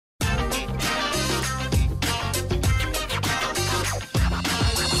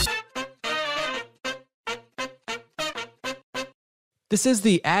This is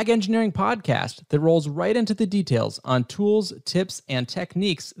the Ag Engineering Podcast that rolls right into the details on tools, tips, and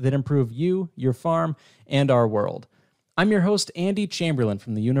techniques that improve you, your farm, and our world. I'm your host, Andy Chamberlain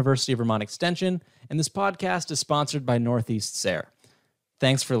from the University of Vermont Extension, and this podcast is sponsored by Northeast SARE.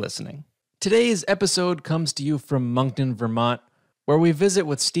 Thanks for listening. Today's episode comes to you from Monkton, Vermont, where we visit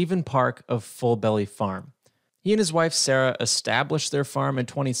with Stephen Park of Full Belly Farm. He and his wife, Sarah, established their farm in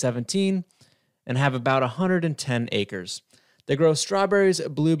 2017 and have about 110 acres. They grow strawberries,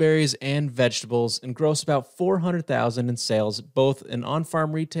 blueberries, and vegetables and gross about $400,000 in sales, both in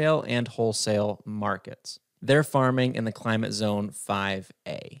on-farm retail and wholesale markets. They're farming in the climate zone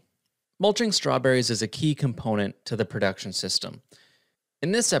 5A. Mulching strawberries is a key component to the production system.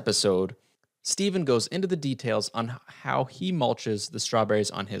 In this episode, Stephen goes into the details on how he mulches the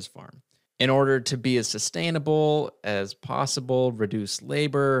strawberries on his farm in order to be as sustainable as possible, reduce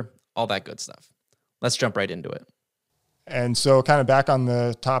labor, all that good stuff. Let's jump right into it. And so kind of back on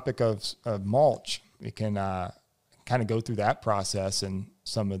the topic of mulch, we can kind of go through that process and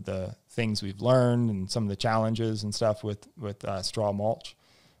some of the things we've learned and some of the challenges and stuff with straw mulch.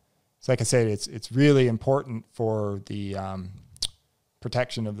 So like I said, it's really important for the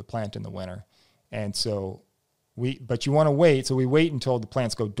protection of the plant in the winter. And so but you want to wait. So we wait until the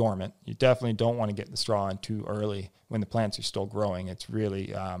plants go dormant. You definitely don't want to get the straw in too early when the plants are still growing. It's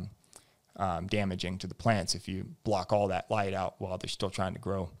really damaging to the plants if you block all that light out while they're still trying to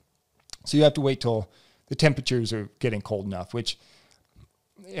grow. So you have to wait till the temperatures are getting cold enough, which,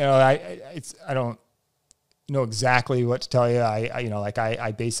 I don't know exactly what to tell you.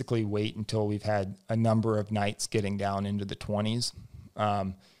 I basically wait until we've had a number of nights getting down into the 20s.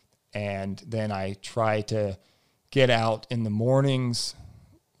 And then I try to get out in the mornings,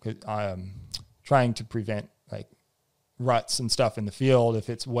 trying to prevent ruts and stuff in the field. If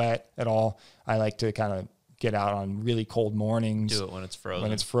it's wet at all, I like to kind of get out on really cold mornings. Do it when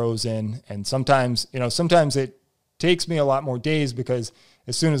it's frozen. And sometimes it takes me a lot more days because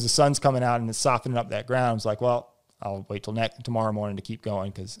as soon as the sun's coming out and it's softening up that ground, it's like, well, I'll wait till tomorrow morning to keep going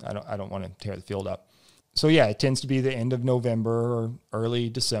because I don't want to tear the field up. So yeah, it tends to be the end of November or early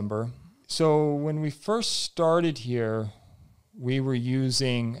December. So when we first started here, we were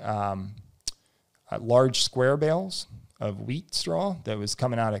using large square bales of wheat straw that was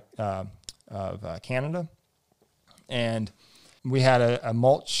coming out of Canada. And we had a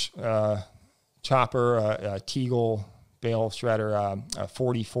mulch chopper, a Teagle bale shredder, a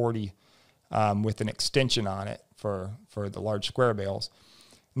 4040 with an extension on it for the large square bales.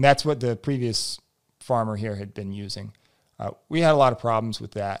 And that's what the previous farmer here had been using. We had a lot of problems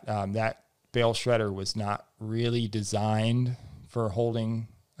with that. That bale shredder was not really designed for holding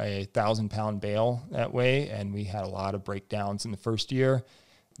a 1,000-pound bale that way, and we had a lot of breakdowns in the first year.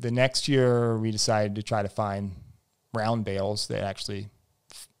 The next year, we decided to try to find round bales that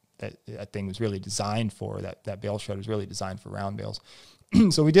thing was really designed for. That bale shredder was really designed for round bales.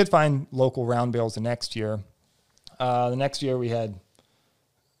 So we did find local round bales the next year. The next year, we had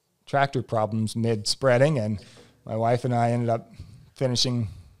tractor problems mid-spreading, and my wife and I ended up finishing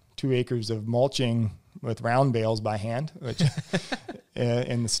 2 acres of mulching with round bales by hand, which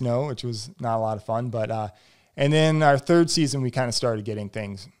in the snow, which was not a lot of fun. But and then our third season, we kind of started getting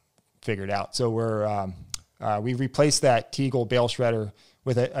things figured out. So we replaced that Teagle bale shredder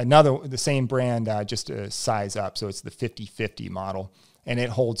with the same brand, just a size up. So it's the 50/50 model, and it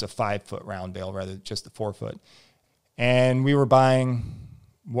holds a 5-foot round bale rather than just the 4-foot. And we were buying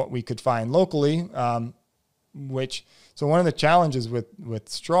what we could find locally, so one of the challenges with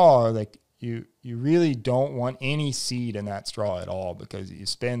straw, you really don't want any seed in that straw at all, because you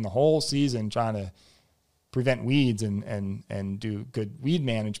spend the whole season trying to prevent weeds and do good weed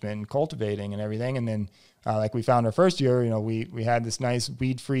management and cultivating and everything. And then like we found our first year, we had this nice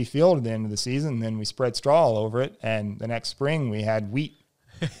weed-free field at the end of the season, and then we spread straw all over it. And the next spring we had wheat,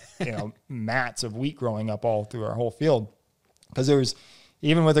 mats of wheat growing up all through our whole field. Because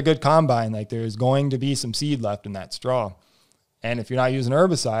even with a good combine, there's going to be some seed left in that straw. And if you're not using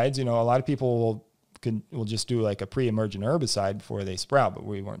herbicides, a lot of people will just do a pre-emergent herbicide before they sprout, but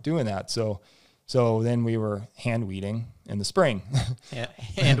we weren't doing that. So then we were hand weeding in the spring. Yeah,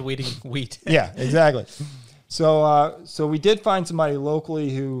 hand weeding wheat. Yeah, exactly. So we did find somebody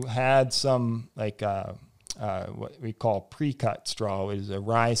locally who had some what we call pre-cut straw. It is a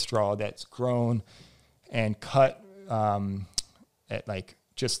rye straw that's grown and cut at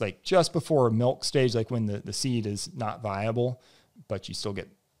just before milk stage, when the seed is not viable, but you still get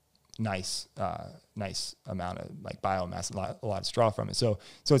nice amount of biomass, a lot of straw from it. So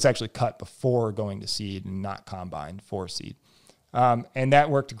it's actually cut before going to seed and not combined for seed. And that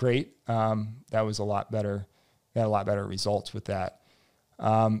worked great. That was a lot better. We had a lot better results with that.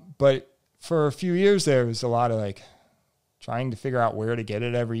 But for a few years there was a lot of like trying to figure out where to get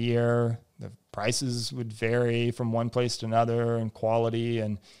it every year. The prices would vary from one place to another, and quality,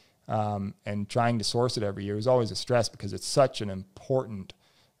 and trying to source it every year was always a stress because it's such an important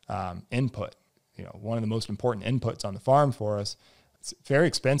input. You know, one of the most important inputs on the farm for us. It's very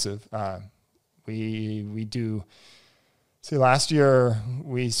expensive. We do. See, last year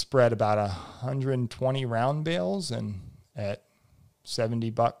we spread about 120 round bales, and at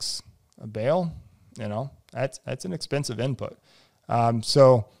 $70 a bale, you know, that's an expensive input.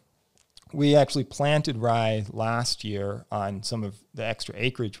 So we actually planted rye last year on some of the extra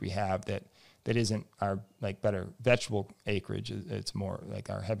acreage we have that isn't our like better vegetable acreage. It's more like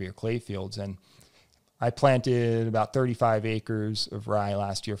our heavier clay fields. And I planted about 35 acres of rye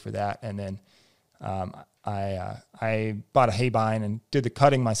last year for that. And then I bought a hay bine and did the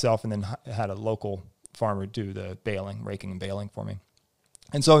cutting myself, and then had a local farmer do the baling, raking and baling for me.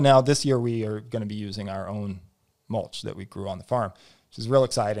 And so now this year we are going to be using our own mulch that we grew on the farm, which is real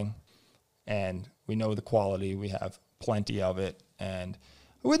exciting. And we know the quality. We have plenty of it. And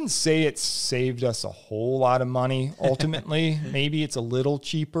I wouldn't say it's saved us a whole lot of money ultimately. Maybe it's a little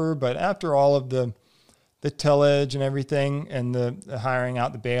cheaper, but after all of the tillage and everything, and the hiring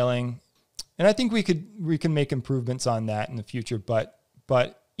out the baling, and I think we can make improvements on that in the future. But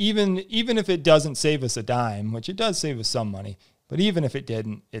even if it doesn't save us a dime, which it does save us some money, but even if it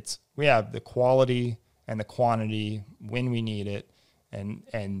didn't, we have the quality and the quantity when we need it, and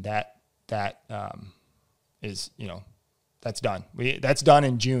that is, you know, that's done. That's done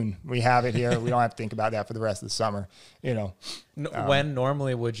in June. We have it here. We don't have to think about that for the rest of the summer, you know. When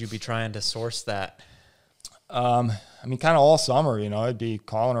normally would you be trying to source that? I mean, kind of all summer, you know. I'd be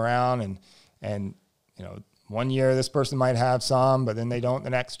calling around, and you know, one year this person might have some, but then they don't the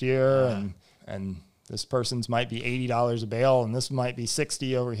next year, and this person's might be $80 a bale, and this might be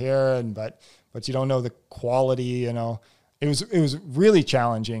 60 over here, but you don't know the quality, you know. It was really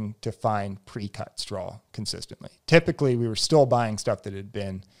challenging to find pre-cut straw consistently. Typically, we were still buying stuff that had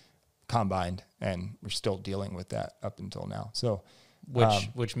been combined, and we're still dealing with that up until now. So,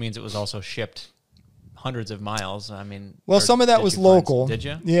 which means it was also shipped hundreds of miles. I mean, well, some of that was local. Did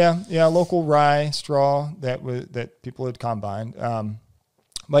you? Yeah, local rye straw that people had combined.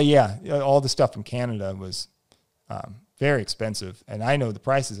 But yeah, all the stuff from Canada was very expensive, and I know the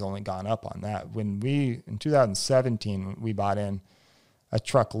price has only gone up on that. In 2017, we bought in a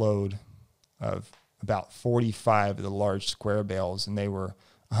truckload of about 45 of the large square bales, and they were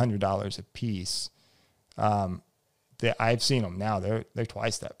 $100 a piece. I've seen them now; they're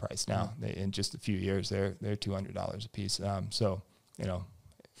twice that price now. In just a few years, they're $200 a piece. So you know,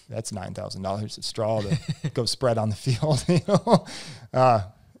 that's $9,000 of straw to go spread on the field. You know,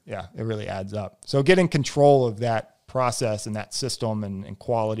 yeah, it really adds up. So getting control of that process and that system and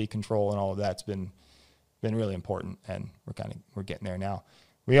quality control and all of that's been really important, and we're getting there now.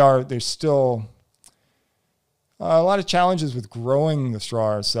 There's still a lot of challenges with growing the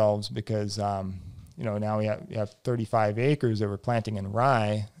straw ourselves because you know, now we have 35 acres that we're planting in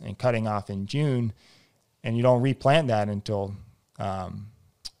rye and cutting off in June, and you don't replant that until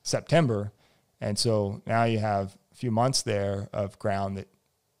September, and so now you have a few months there of ground that,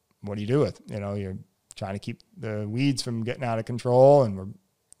 what do you do with? You know, you're trying to keep the weeds from getting out of control, and we're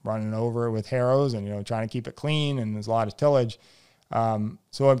running over it with harrows, and, you know, trying to keep it clean, and there's a lot of tillage.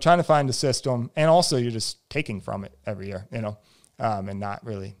 So I'm trying to find a system, and also you're just taking from it every year, you know, and not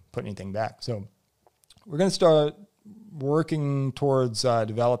really putting anything back. So we're going to start working towards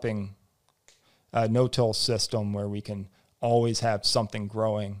developing a no-till system where we can always have something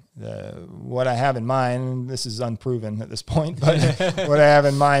growing. What I have in mind, this is unproven at this point, but what I have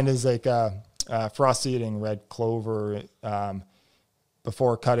in mind is like frost seeding red clover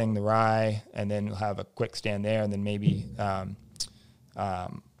before cutting the rye, and then we'll have a quick stand there, and then maybe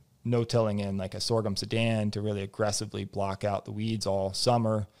no-tilling in like a sorghum sedan to really aggressively block out the weeds all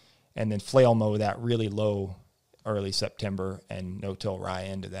summer, and then flail mow that really low early September and no-till rye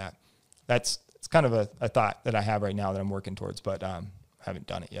into that. It's kind of a thought that I have right now that I'm working towards, but haven't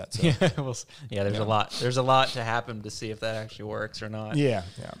done it yet. So. There's a lot. There's a lot to happen to see if that actually works or not. Yeah.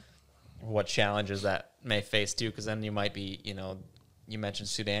 What challenges that may face too, because then you might be, you know, you mentioned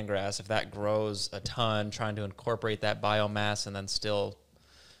Sudan grass. If that grows a ton, trying to incorporate that biomass and then still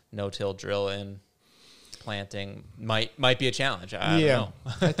no-till drill in planting might be a challenge. I don't know.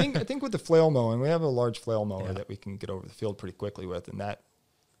 I think with the flail mowing, we have a large flail mower that we can get over the field pretty quickly with, and that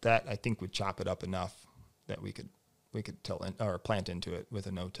I think would chop it up enough that we could till in, or plant into it with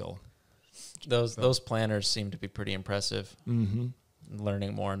a no-till. Those planters seem to be pretty impressive. Mm-hmm.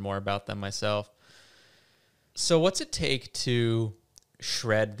 Learning more and more about them myself. So what's it take to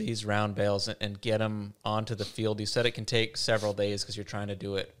shred these round bales and get them onto the field? You said it can take several days because you're trying to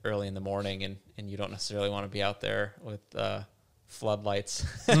do it early in the morning, and you don't necessarily want to be out there with floodlights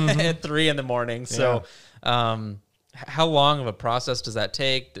at 3 a.m. So how long of a process does that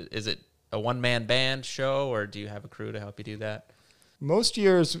take? Is it a one-man band show, or do you have a crew to help you do that? Most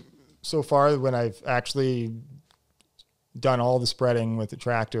years so far, when I've actually done all the spreading with the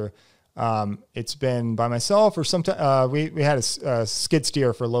tractor, it's been by myself, or sometimes we had a skid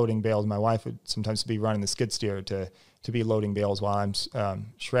steer for loading bales. My wife would sometimes be running the skid steer to be loading bales while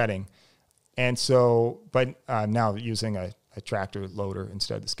I'm shredding. And so, but now using a tractor loader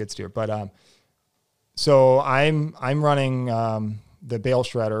instead of the skid steer. But so I'm running the bale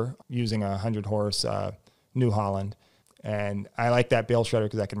shredder using a 100 horse New Holland, and I like that bale shredder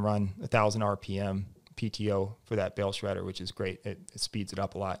because I can run 1,000 RPM PTO for that bale shredder, which is great. It speeds it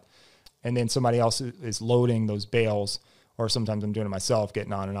up a lot. And then somebody else is loading those bales, or sometimes I'm doing it myself,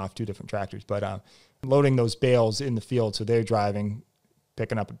 getting on and off 2 different tractors, but loading those bales in the field. So they're driving,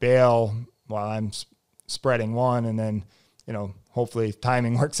 picking up a bale while I'm spreading one, and then, hopefully if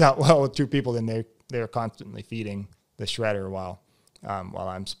timing works out well with 2 people, then they're constantly feeding the shredder while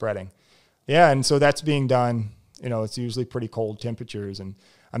I'm spreading. Yeah, and so that's being done. It's usually pretty cold temperatures, and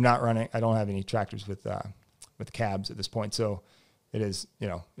I don't have any tractors with cabs at this point, so it is,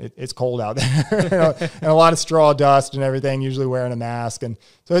 it's cold out there, and a lot of straw dust and everything, usually wearing a mask. And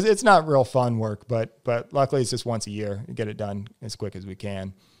so it's not real fun work, but luckily it's just once a year. We get it done as quick as we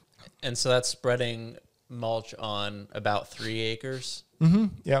can. And so that's spreading mulch on about 3 acres? Mm-hmm.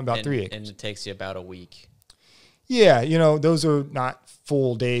 Yeah, about 3 acres. And it takes you about a week. Yeah, those are not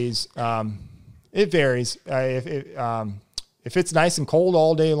full days. It varies. If it's nice and cold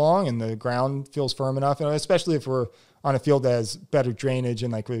all day long and the ground feels firm enough, especially if we're on a field that has better drainage,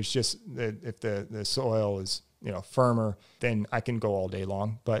 and if the soil is firmer, then I can go all day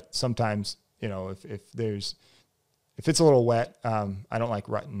long. But sometimes if it's a little wet, I don't like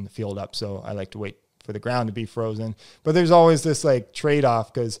rutting the field up, so I like to wait for the ground to be frozen. But there's always this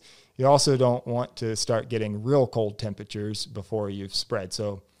trade-off, because you also don't want to start getting real cold temperatures before you've spread.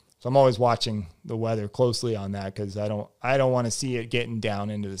 So I'm always watching the weather closely on that, because I don't want to see it getting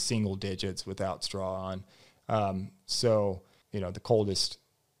down into the single digits without straw on. So the coldest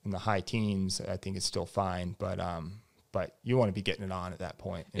in the high teens, I think is still fine, but you want to be getting it on at that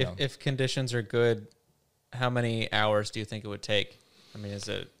point. If conditions are good, how many hours do you think it would take? I mean, is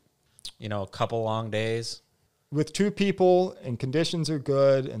it a couple long days? With 2 people and conditions are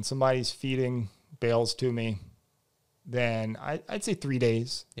good and somebody's feeding bales to me, then I'd say 3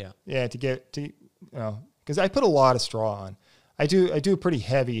 days. Yeah. To get to, because I put a lot of straw on. I do pretty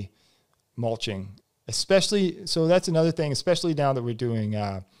heavy mulching, especially. So that's another thing, especially now that we're doing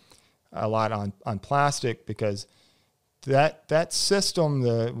a lot on plastic, because that system,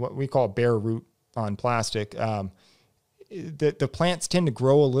 what we call bare root on plastic, the plants tend to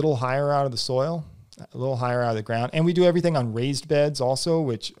grow a little higher out of the soil, a little higher out of the ground. And we do everything on raised beds also,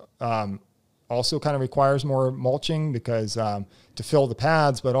 which also kind of requires more mulching, because to fill the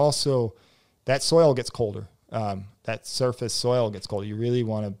pads, but also that soil gets colder. That surface soil gets colder. You really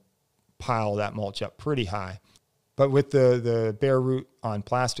want to pile that mulch up pretty high. But with the bare root on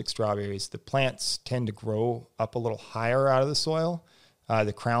plastic strawberries, the plants tend to grow up a little higher out of the soil.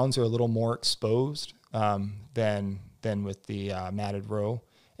 The crowns are a little more exposed than with the matted row,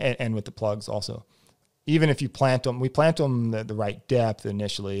 and with the plugs also. Even if you plant them, we plant them the right depth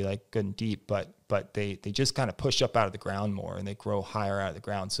initially, like good and deep, but they just kind of push up out of the ground more, and they grow higher out of the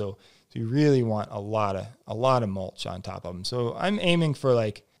ground. So you really want a lot of mulch on top of them. So I'm aiming for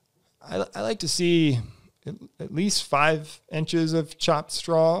I like to see at least 5 inches of chopped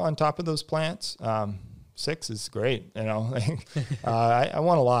straw on top of those plants. 6 is great, I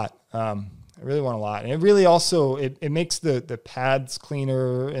want a lot. I really want a lot. And it really also, it makes the pads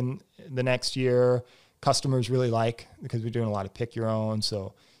cleaner in the next year. Customers really like, because we're doing a lot of pick your own.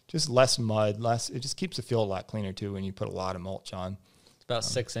 So just less mud, it just keeps the field a lot cleaner too when you put a lot of mulch on. It's about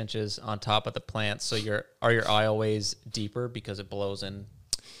 6 inches on top of the plants. So are your aisleways deeper because it blows in?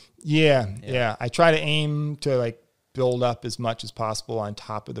 Yeah. I try to aim to build up as much as possible on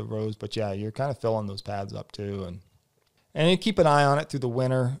top of the rows, but yeah, you're kind of filling those pads up too. And you keep an eye on it through the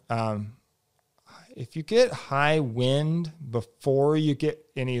winter. If you get high wind before you get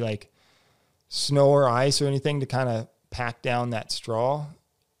any snow or ice or anything to kind of pack down that straw,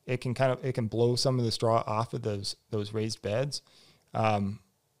 it can blow some of the straw off of those raised beds.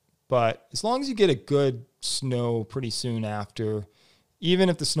 But as long as you get a good snow pretty soon after, even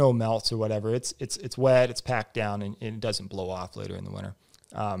if the snow melts or whatever, it's wet, it's packed down, and it doesn't blow off later in the winter.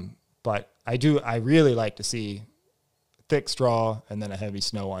 But I really like to see thick straw and then a heavy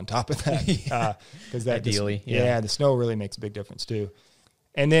snow on top of that. Because that ideally, the snow really makes a big difference too.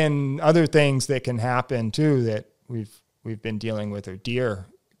 And then other things that can happen too that we've been dealing with are deer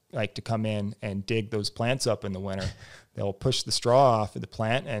like to come in and dig those plants up in the winter. They'll push the straw off of the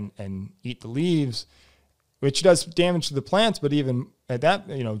plant and eat the leaves, which does damage to the plants. But even at that,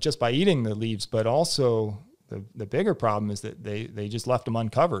 just by eating the leaves, but also the bigger problem is that they just left them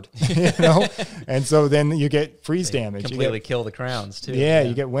uncovered, and so then you get freeze damage. Completely kill the crowns too. Yeah,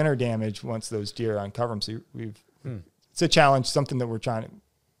 you get winter damage once those deer uncover them. So it's a challenge, something that we're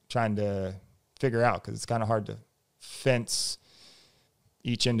trying to figure out, because it's kind of hard to fence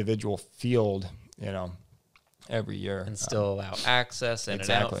each individual field, every year, and still allow access in and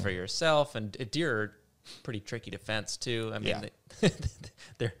out for yourself. And deer are pretty tricky to fence too. I mean,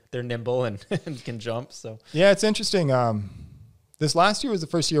 they're nimble and can jump. So yeah, it's interesting. This last year was the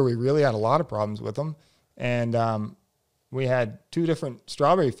first year we really had a lot of problems with them, and we had 2 different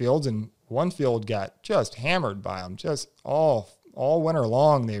strawberry fields, and one field got just hammered by them, just all winter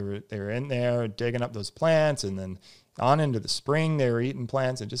long. They were in there digging up those plants, and then on into the spring they were eating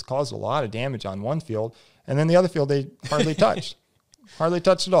plants. It just caused a lot of damage on one field, and then the other field they hardly touched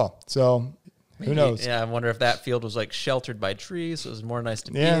at all. So who knows? Yeah, I wonder if that field was like sheltered by trees, so it was more nice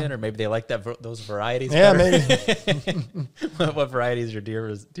to be in, or maybe they like those varieties. Yeah, better. Maybe. What varieties are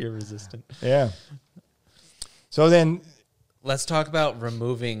deer resistant? Yeah. So then, let's talk about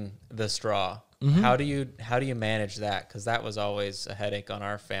removing the straw. Mm-hmm. How do you manage that? Because that was always a headache on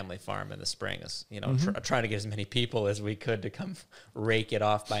our family farm in the spring. Is trying to get as many people as we could to come rake it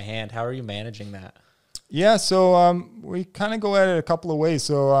off by hand. How are you managing that? Yeah, so we kind of go at it a couple of ways.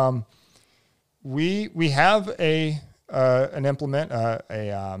 So we have an implement,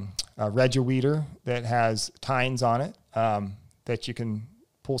 a Regiweeder that has tines on it that you can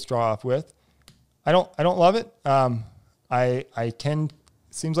pull straw off with. I don't love it.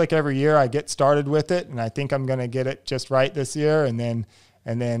 Seems like every year I get started with it, and I think I'm going to get it just right this year, and then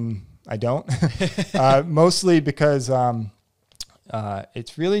I don't. Mostly because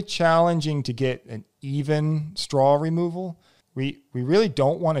it's really challenging to get an even straw removal. We really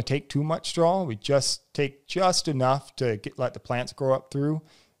don't want to take too much straw. We just take just enough to let the plants grow up through,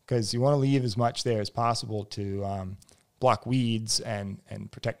 because you want to leave as much there as possible to block weeds and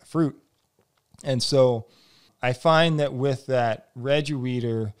protect the fruit. And so I find that with that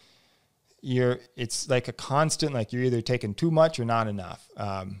Regiweeder, it's like a constant, like you're either taking too much or not enough.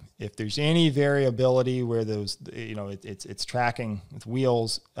 If there's any variability where those, it's tracking with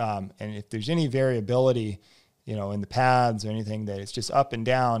wheels, and if there's any variability, in the pads or anything, that it's just up and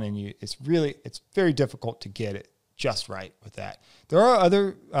down, and it's very difficult to get it just right with that. There are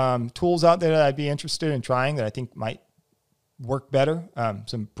other tools out there that I'd be interested in trying that I think might work better.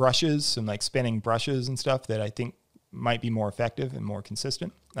 Some brushes, some like spinning brushes and stuff that I think might be more effective and more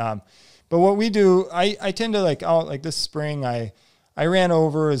consistent. But what we do, I tend to like this spring, I ran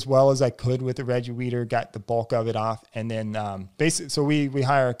over as well as I could with the Regiweeder, got the bulk of it off. And then basically, so we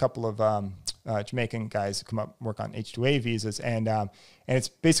hire a couple of Jamaican guys to come up and work on H-2A visas. And it's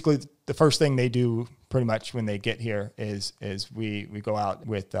basically the first thing they do pretty much when they get here is we go out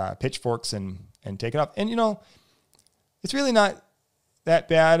with pitchforks and take it off. And, it's really not that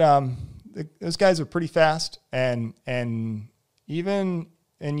bad. Those guys are pretty fast, and even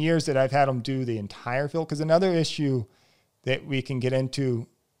in years that I've had them do the entire field, because another issue that we can get into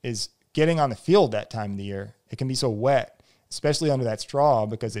is getting on the field that time of the year. It can be so wet, especially under that straw,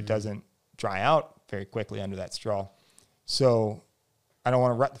 because it doesn't dry out very quickly under that straw. So I don't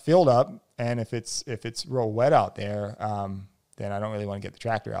want to rut the field up, and if it's real wet out there, then I don't really want to get the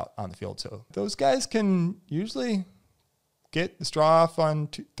tractor out on the field. So those guys can usually get the straw off on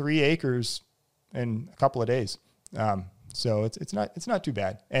 3 acres in a couple of days. So it's not too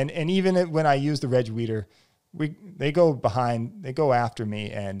bad. And even when I use the Regiweeder, they go after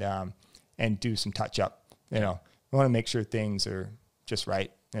me and do some touch up. We want to make sure things are just right.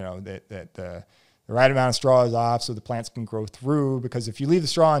 That the right amount of straw is off so the plants can grow through. Because if you leave the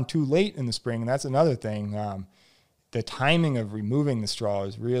straw on too late in the spring, and that's another thing, the timing of removing the straw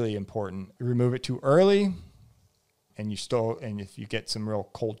is really important. You remove it too early, and if you get some real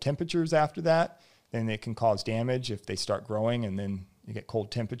cold temperatures after that, then it can cause damage if they start growing, and then you get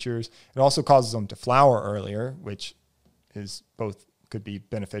cold temperatures. It also causes them to flower earlier, which could be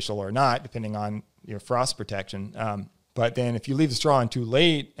beneficial or not, depending on your frost protection. But then if you leave the straw on too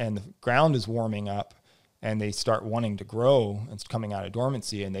late and the ground is warming up and they start wanting to grow, it's coming out of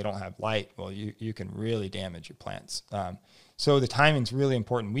dormancy and they don't have light, well, you can really damage your plants. So the timing's really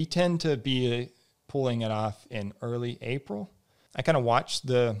important. We tend to be pulling it off in early April. I kind of watch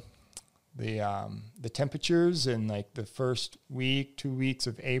the the temperatures in like the first week, 2 weeks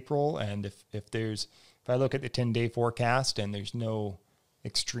of April, and if I look at the 10-day forecast and there's no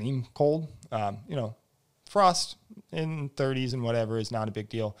extreme cold, frost in 30s and whatever is not a big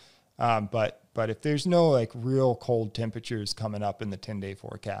deal. But if there's no like real cold temperatures coming up in the 10-day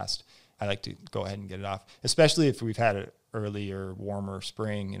forecast, I like to go ahead and get it off, especially if we've had an earlier, warmer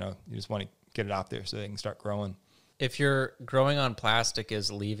spring. You just want to get it off there so they can start growing. If you're growing on plastic,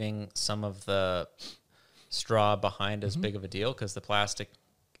 is leaving some of the straw behind as big of a deal? Because the plastic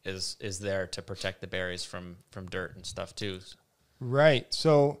is there to protect the berries from dirt and stuff too. Right.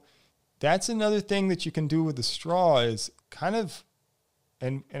 So that's another thing that you can do with the straw is kind of,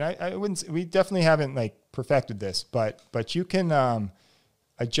 and I wouldn't, we definitely haven't like perfected this, but you can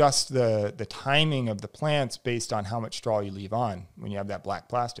adjust the timing of the plants based on how much straw you leave on when you have that black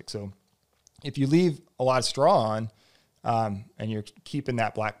plastic. So if you leave a lot of straw on, and you're keeping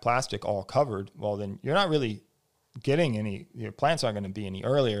that black plastic all covered, well, then you're not really getting your plants aren't going to be any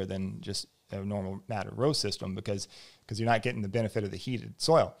earlier than just a normal madder row system because you're not getting the benefit of the heated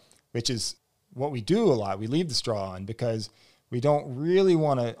soil, which is what we do a lot. We leave the straw on because we don't really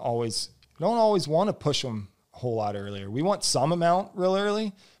always want to push them a whole lot earlier. We want some amount real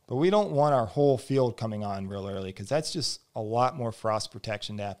early, but we don't want our whole field coming on real early because that's just a lot more frost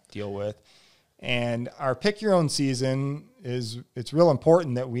protection to have to deal with. And our pick your own season it's real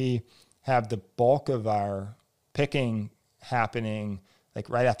important that we have the bulk of our picking happening like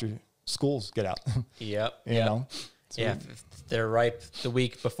right after schools get out. Yep. you know? So if they're ripe the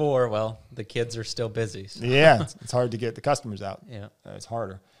week before, well, the kids are still busy. So. Yeah. It's hard to get the customers out. Yeah. It's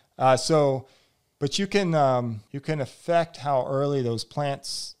harder. But you can affect how early those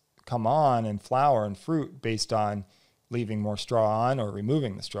plants come on and flower and fruit based on leaving more straw on or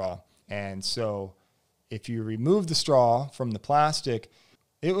removing the straw. And so if you remove the straw from the plastic,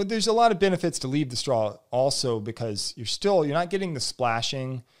 there's a lot of benefits to leave the straw also because you're not getting the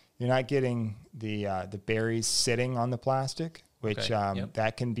splashing. You're not getting the berries sitting on the plastic, which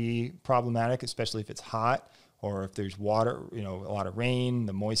that can be problematic, especially if it's hot or if there's water, a lot of rain,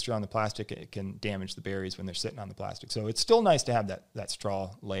 the moisture on the plastic, it can damage the berries when they're sitting on the plastic. So it's still nice to have that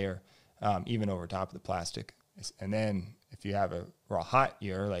straw layer even over top of the plastic. And then if you have a real hot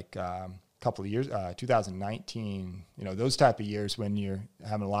year, like a couple of years, 2019, those type of years when you're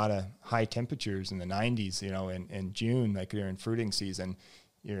having a lot of high temperatures in the 90s, in June, like you're in fruiting season,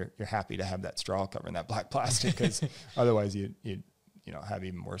 you're happy to have that straw covering that black plastic because otherwise you'd have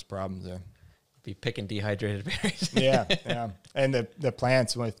even worse problems there. Be picking dehydrated berries. Yeah. And the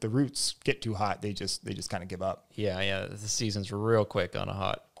plants, if the roots get too hot, they just kind of give up. Yeah. The season's real quick on a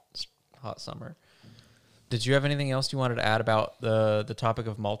hot summer. Did you have anything else you wanted to add about the topic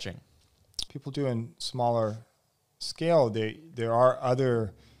of mulching? People doing smaller scale, there are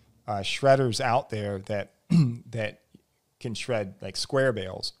other shredders out there that can shred like square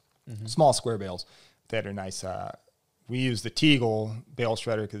bales, small square bales that are nice. We use the Teagle bale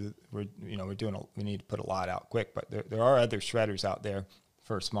shredder because we need to put a lot out quick. But there are other shredders out there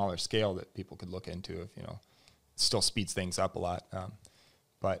for a smaller scale that people could look into if it still speeds things up a lot.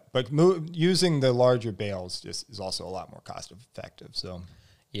 But using the larger bales is also a lot more cost effective. So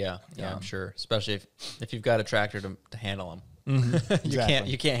yeah, I'm sure, especially if you've got a tractor to handle them.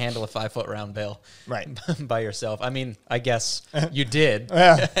 Exactly. You can't handle a 5-foot round bale right by yourself. I mean, I guess you did.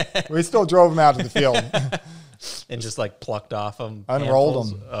 Yeah, we still drove them out to the field and just like plucked off them, unrolled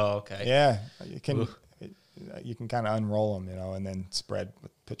handfuls. them. Oh, okay. Yeah, you can kind of unroll them, and then spread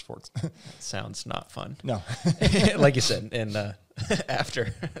with pitchforks. That sounds not fun. No, like you said, in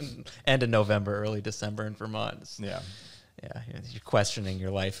after end of November, early December in Vermont. Yeah, you're questioning your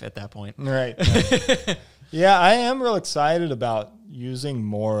life at that point. Right. Yeah, I am real excited about using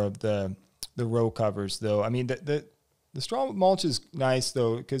more of the row covers, though. I mean, the straw mulch is nice,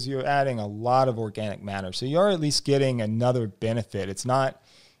 though, because you're adding a lot of organic matter. So you're at least getting another benefit. It's not,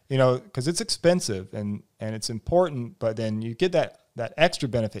 because it's expensive and it's important, but then you get that extra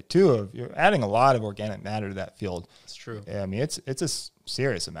benefit, too, of you're adding a lot of organic matter to that field. That's true. I mean, it's a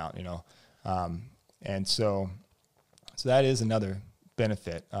serious amount, and so that is another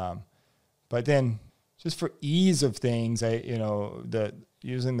benefit. But then just for ease of things,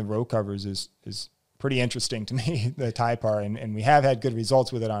 using the row covers is pretty interesting to me, the Typar, and we have had good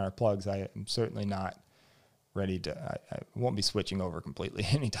results with it on our plugs. I am certainly not ready to, I won't be switching over completely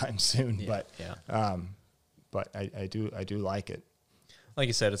anytime soon, but I do like it. Like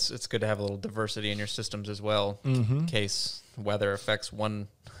you said, it's good to have a little diversity in your systems as well, in case weather affects one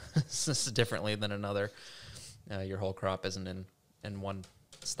differently than another. Your whole crop isn't in one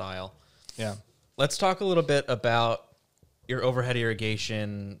style. Yeah. Let's talk a little bit about your overhead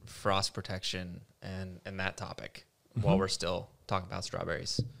irrigation, frost protection, and that topic while we're still talking about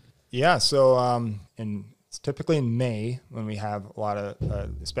strawberries. Yeah. So, it's typically in May when we have a lot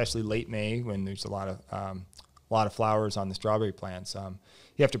of, especially late May when there's a lot of flowers on the strawberry plants.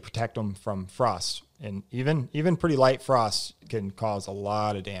 You have to protect them from frost, and even pretty light frost can cause a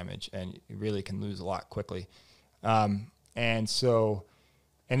lot of damage, and you really can lose a lot quickly. And it's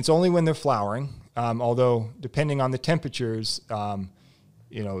only when they're flowering. Although depending on the temperatures, the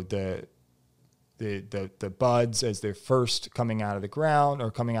buds as they're first coming out of the ground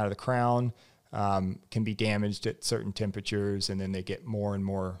or coming out of the crown can be damaged at certain temperatures, and then they get more and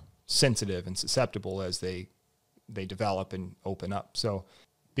more sensitive and susceptible as they develop and open up. So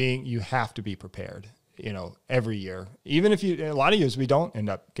you have to be prepared, every year. Even if a lot of years we don't end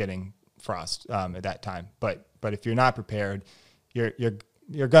up getting frost at that time, but if you're not prepared,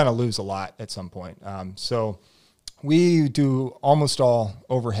 you're going to lose a lot at some point. So we do almost all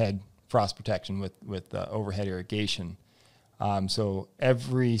overhead frost protection with overhead irrigation. So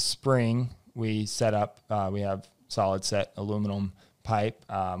every spring we set up, we have solid set aluminum pipe.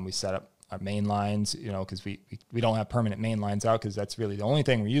 We set up our main lines, because we don't have permanent main lines out, because that's really the only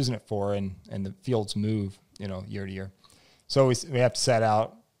thing we're using it for, and the fields move, year to year. So we have to set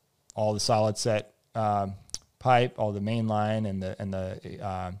out all the solid set pipe, all the main line, and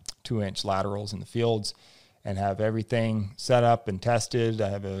the 2-inch laterals in the fields, and have everything set up and tested. I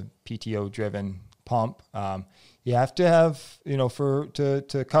have a PTO driven pump. You have to have,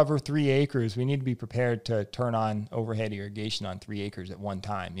 to cover 3 acres, we need to be prepared to turn on overhead irrigation on 3 acres at one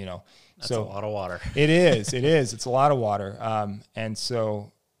time, That's a lot of water. It is. It's a lot of water. And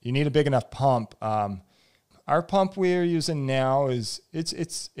so you need a big enough pump. Our pump we're using now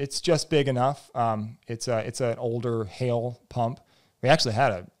it's just big enough. It's an older Hale pump. We actually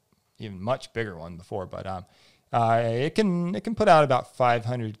had a even much bigger one before, but it can put out about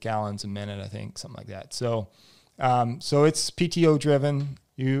 500 gallons a minute, I think, something like that. So it's PTO driven.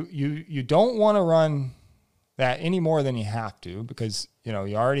 You don't want to run that any more than you have to, because you're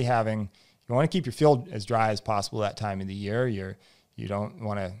already you want to keep your field as dry as possible that time of the year. You don't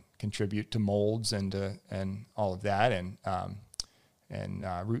want to contribute to molds and all of that, and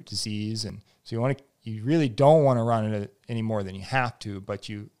root disease, and so you really don't want to run it any more than you have to, but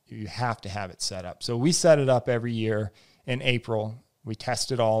you have to have it set up. So we set it up every year in April. We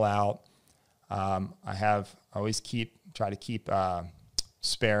test it all out. I always try to keep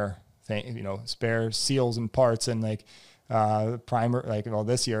spare seals and parts, and primer.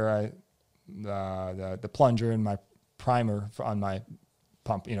 This year the plunger and my primer on my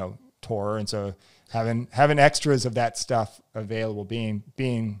pump, tore, and so having extras of that stuff available,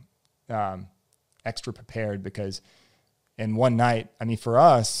 being extra prepared, because in one night, for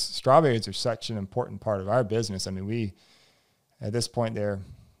us, strawberries are such an important part of our business. We at this point they're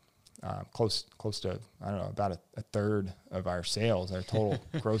close to, I don't know, about a third of our sales, our total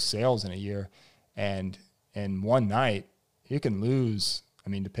gross sales in a year. And in one night, you can lose,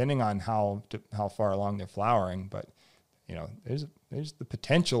 depending on how far along they're flowering, but there's the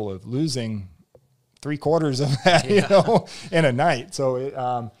potential of losing 3/4 of that, in a night.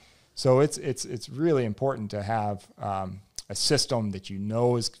 So it's really important to have a system that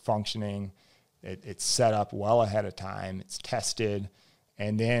is functioning. It's set up well ahead of time. It's tested.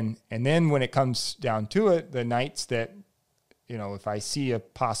 And then when it comes down to it, the nights that, if I see a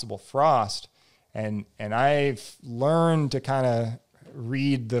possible frost, and I've learned to kind of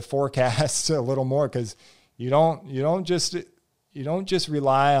read the forecast a little more, because you don't just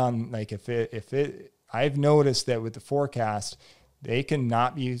rely on, I've noticed that with the forecast, they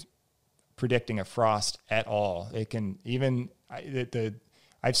cannot be predicting a frost at all. They can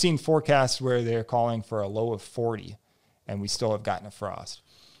I've seen forecasts where they're calling for a low of 40, and we still have gotten a frost.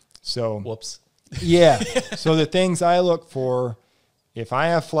 So, whoops. Yeah. So the things I look for, if I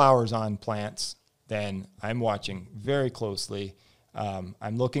have flowers on plants, then I'm watching very closely.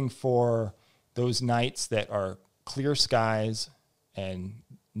 I'm looking for those nights that are clear skies and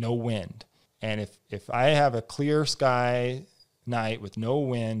no wind. And if I have a clear sky night with no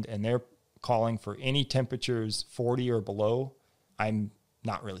wind, and they're calling for any temperatures 40 or below, I'm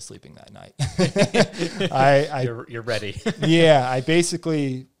not really sleeping that night. You're ready. Yeah, I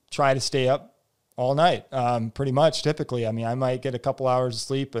basically try to stay up all night. Pretty much, typically. I might get a couple hours of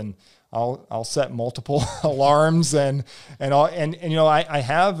sleep, and I'll set multiple alarms, and I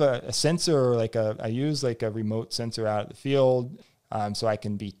have a sensor, I use a remote sensor out at the field, so I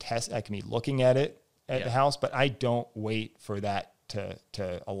can be looking at it at the house, but I don't wait for that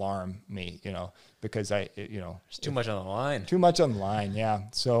to alarm me, because there's too much on the line. Too much on the line, yeah.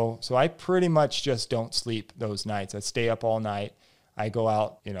 So I pretty much just don't sleep those nights. I stay up all night. I go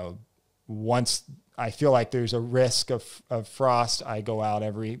out, once I feel like there's a risk of frost, I go out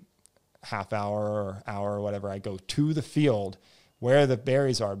every half hour or hour or whatever. I go to the field where the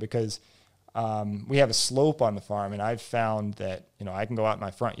berries are, because we have a slope on the farm, and I've found that, I can go out in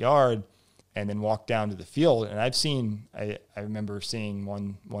my front yard and then walk down to the field. And I've seen, I remember seeing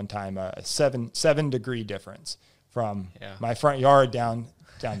one time a 7 degree difference from my front yard down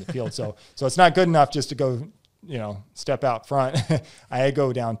the field. So it's not good enough just to go, step out front. I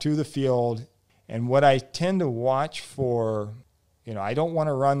go down to the field, and what I tend to watch for, I don't want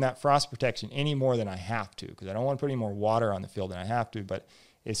to run that frost protection any more than I have to, because I don't want to put any more water on the field than I have to. But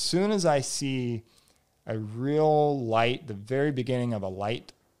as soon as I see a real light, the very beginning of a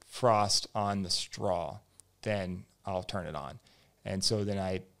light frost on the straw, then I'll turn it on. And so then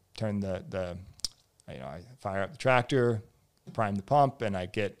I turn I fire up the tractor, prime the pump, and I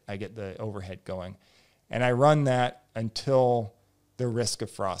get the overhead going. And I run that until the risk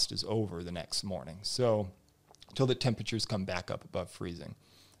of frost is over the next morning. So until the temperatures come back up above freezing.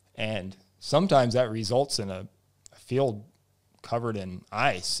 And sometimes that results in a field covered in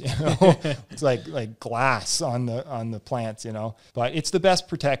ice, it's like glass on the plants, but it's the best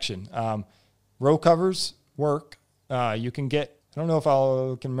protection. Row covers work. You can get, I don't know if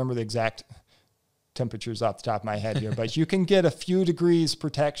I can remember the exact temperatures off the top of my head here, but you can get a few degrees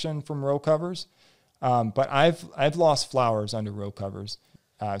protection from row covers. But I've lost flowers under row covers,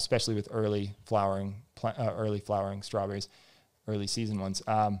 especially with early flowering strawberries, early season ones.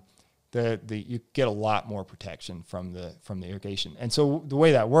 You get a lot more protection from the irrigation. And so the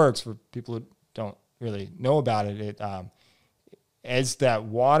way that works, for people who don't really know about it, as that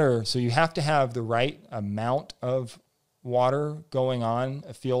water, so you have to have the right amount of water going on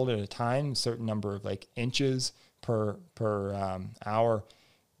a field at a time, a certain number of inches per hour,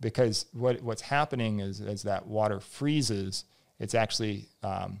 because what's happening is as that water freezes, it's actually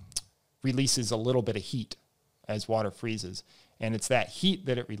releases a little bit of heat as water freezes. And it's that heat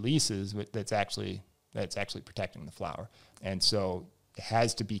that it releases that's actually protecting the flower. And so it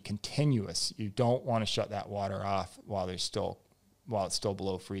has to be continuous. You don't want to shut that water off while it's still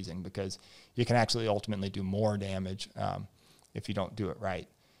below freezing, because you can actually ultimately do more damage if you don't do it right.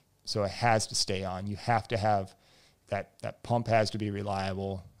 So it has to stay on. You have to have that pump has to be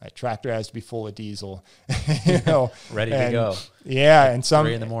reliable. That tractor has to be full of diesel, ready to go. Yeah, and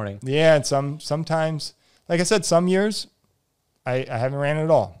 3 a.m. Yeah, and sometimes, like I said, some years I haven't ran it at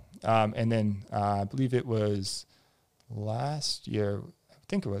all. And then I believe it was last year. I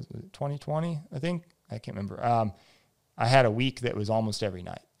think it was 2020. I can't remember. I had a week that was almost every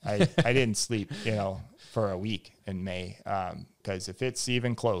night. I didn't sleep, for a week in May, because if it's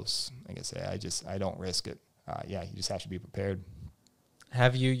even close, like I say, I don't risk it. You just have to be prepared.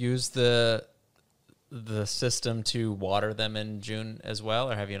 Have you used the system to water them in June as well,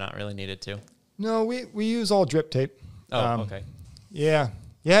 or have you not really needed to? No, we use all drip tape. Oh, okay. Yeah.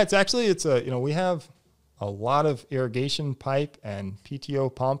 We have a lot of irrigation pipe and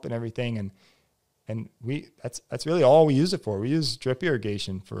PTO pump and everything, and that's really all we use it for. We use drip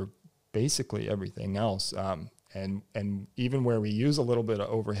irrigation for basically everything else. And even where we use a little bit of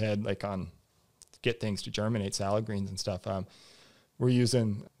overhead, like on get things to germinate, salad greens and stuff, we're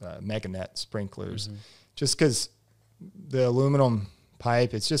using Meganet sprinklers, just because the aluminum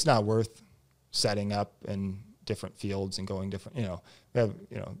pipe, it's just not worth setting up in different fields and going different,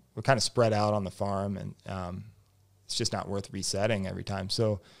 we're kind of spread out on the farm, and it's just not worth resetting every time.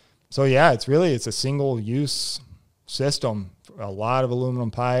 So yeah, it's a single use system, a lot of aluminum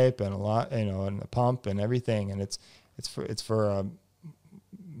pipe and a lot, and a pump and everything. And it's for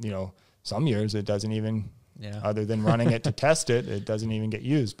some years it doesn't even, other than running it to test it, it doesn't even get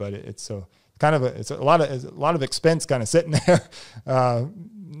used, but it's a lot of expense kind of sitting there,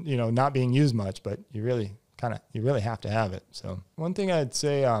 not being used much, but you really have to have it. So one thing I'd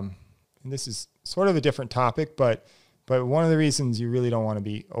say, and this is sort of a different topic, but one of the reasons you really don't want to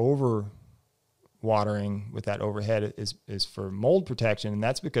be over watering with that overhead is for mold protection. And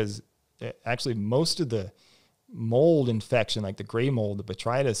that's because actually most of the mold infection, like the gray mold, the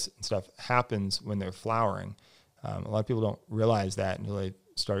botrytis and stuff, happens when they're flowering. A lot of people don't realize that until they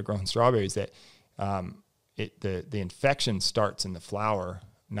started growing strawberries, that the infection starts in the flower,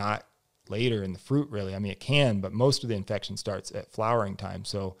 not later in the fruit, really. I mean, it can, but most of the infection starts at flowering time.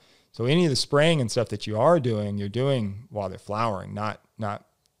 So any of the spraying and stuff that you are doing, you're doing while they're flowering, not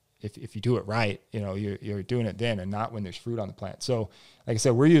if you do it right, you're doing it then and not when there's fruit on the plant. So like I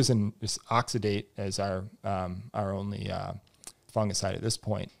said, we're using this oxidate as our only fungicide at this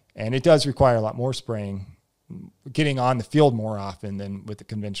point. And it does require a lot more spraying, getting on the field more often than with the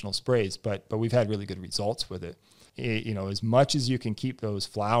conventional sprays, but we've had really good results with it. As much as you can keep those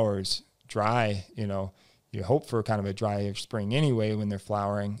flowers dry, you hope for kind of a dry spring anyway when they're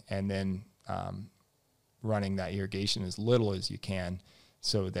flowering, and then running that irrigation as little as you can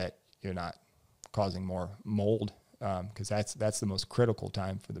so that you're not causing more mold, because that's the most critical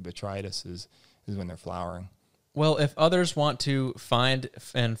time for the botrytis is when they're flowering. Well, if others want to find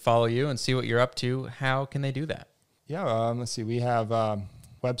and follow you and see what you're up to, how can they do that? Yeah, let's see. We have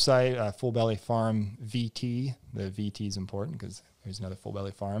website, Full Belly Farm VT. The VT is important because there's another Full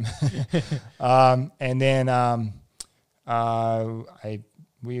Belly Farm. And then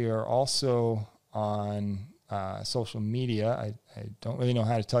we are also on social media. I don't really know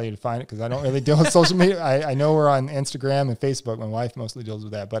how to tell you to find it because I don't really deal with social media. I know we're on Instagram and Facebook. My wife mostly deals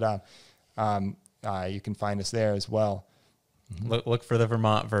with that, but you can find us there as well. Look for the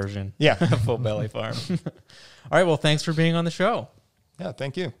Vermont version. Yeah. Full Belly Farm. All right. Well, thanks for being on the show. Yeah.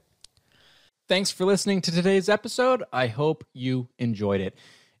 Thank you. Thanks for listening to today's episode. I hope you enjoyed it.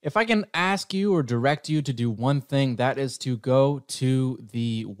 If I can ask you or direct you to do one thing, that is to go to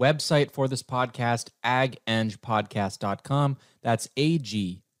the website for this podcast, agengpodcast.com. That's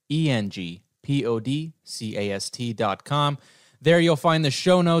agengpodcast.com. There you'll find the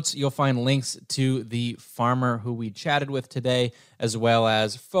show notes. You'll find links to the farmer who we chatted with today, as well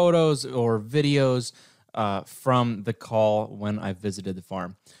as photos or videos from the call when I visited the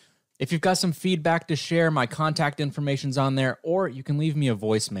farm. If you've got some feedback to share, my contact information's on there, or you can leave me a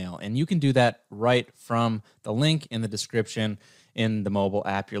voicemail, and you can do that right from the link in the description in the mobile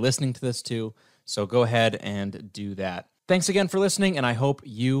app you're listening to this to. So go ahead and do that. Thanks again for listening, and I hope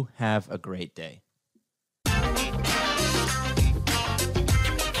you have a great day.